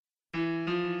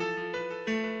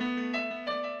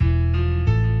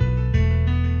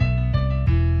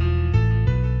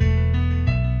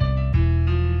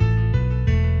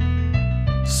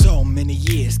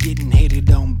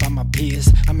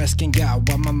his. I'm asking God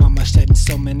why my mama shedding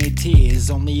so many tears.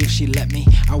 Only if she let me,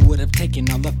 I would have taken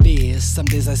all the fears. Some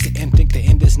days I sit and think the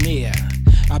end is near.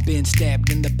 I've been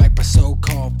stabbed in the back by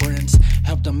so-called friends.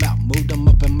 Helped them out, moved them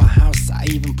up in my house. I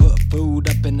even put food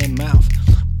up in their mouth.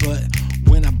 But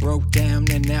when I broke down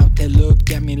and out, they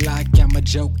looked at me like I'm a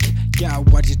joke.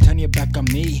 God, why'd you turn your back on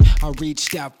me? I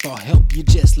reached out for help, you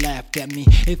just laughed at me.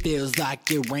 It feels like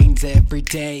it rains every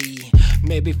day.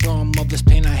 Maybe from all this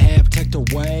pain I have tucked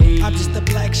away. I'm just a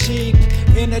black sheep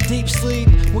in a deep sleep.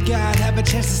 Will God have a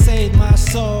chance to save my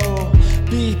soul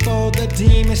before the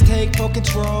demons take full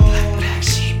control? Black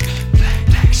sheep,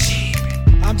 black sheep.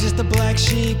 I'm just a black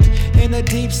sheep in a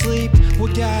deep sleep. Will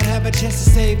God have a chance to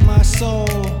save my soul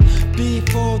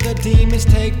before the demons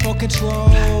take full control?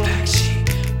 Black sheep,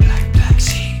 black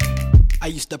sheep. I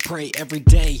used to pray every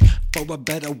day for a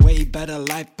better way, better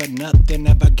life, but nothing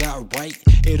ever got right.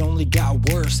 It only got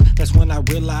worse. That's when I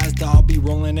realized I'll be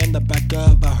rolling in the back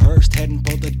of a hearse, heading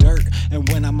for the dirt. And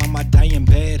when I'm on my dying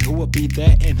bed, who will be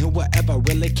there and who will ever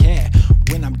really care?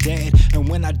 When I'm dead and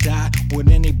when I die,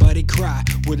 would anybody cry?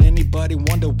 Would anybody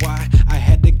wonder why I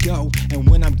had to go? And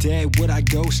when I'm dead, would I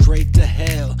go straight to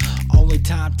hell? Only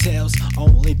time tells,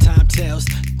 only time tells.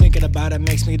 Thinking about it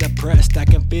makes me depressed. I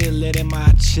can feel it in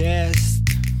my chest.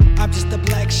 I'm just a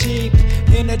black sheep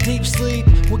in a deep sleep.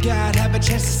 Will God have a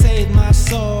chance to save my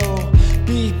soul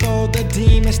before the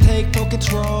demons take full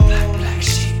control? Black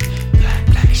sheep,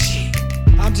 black sheep.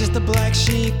 I'm just a black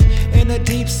sheep in a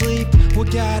deep sleep. Will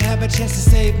God have a chance to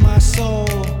save my soul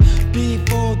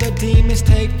before the demons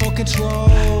take full control?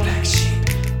 Black sheep,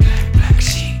 black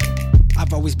sheep.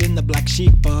 I've always been the black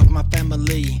sheep of my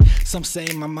family. Some say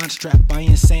my mind's trapped by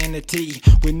insanity,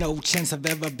 with no chance of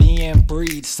ever being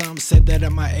freed. Some said that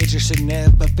at my age I should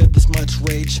never feel this much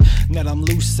rage. Now I'm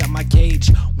loose at my cage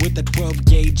with a 12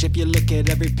 gauge. If you look at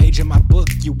every page in my book,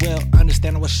 you will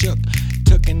understand I was shook,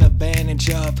 taken advantage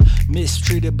of,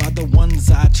 mistreated by the ones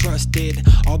I trusted.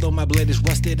 Although my blade is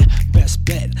rusted, best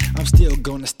bet I'm still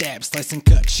gonna stab, slice and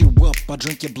cut you up. I'll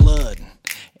drink your blood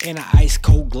in an ice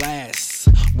cold glass.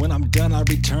 When I'm done, I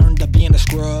return to being a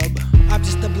scrub. I'm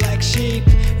just a black sheep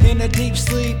in a deep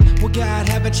sleep. Will God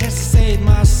have a chance to save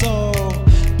my soul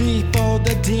before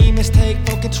the demons take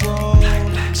full control?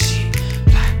 Black sheep,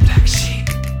 black sheep.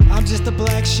 I'm just a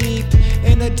black sheep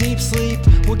in a deep sleep.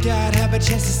 Will God have a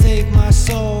chance to save my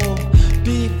soul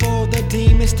before the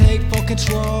demons take full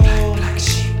control? Black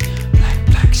sheep,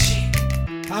 black sheep.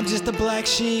 I'm just a black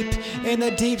sheep in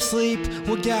a deep sleep.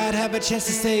 Will God have a chance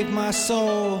to save my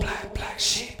soul? Black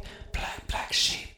sheep.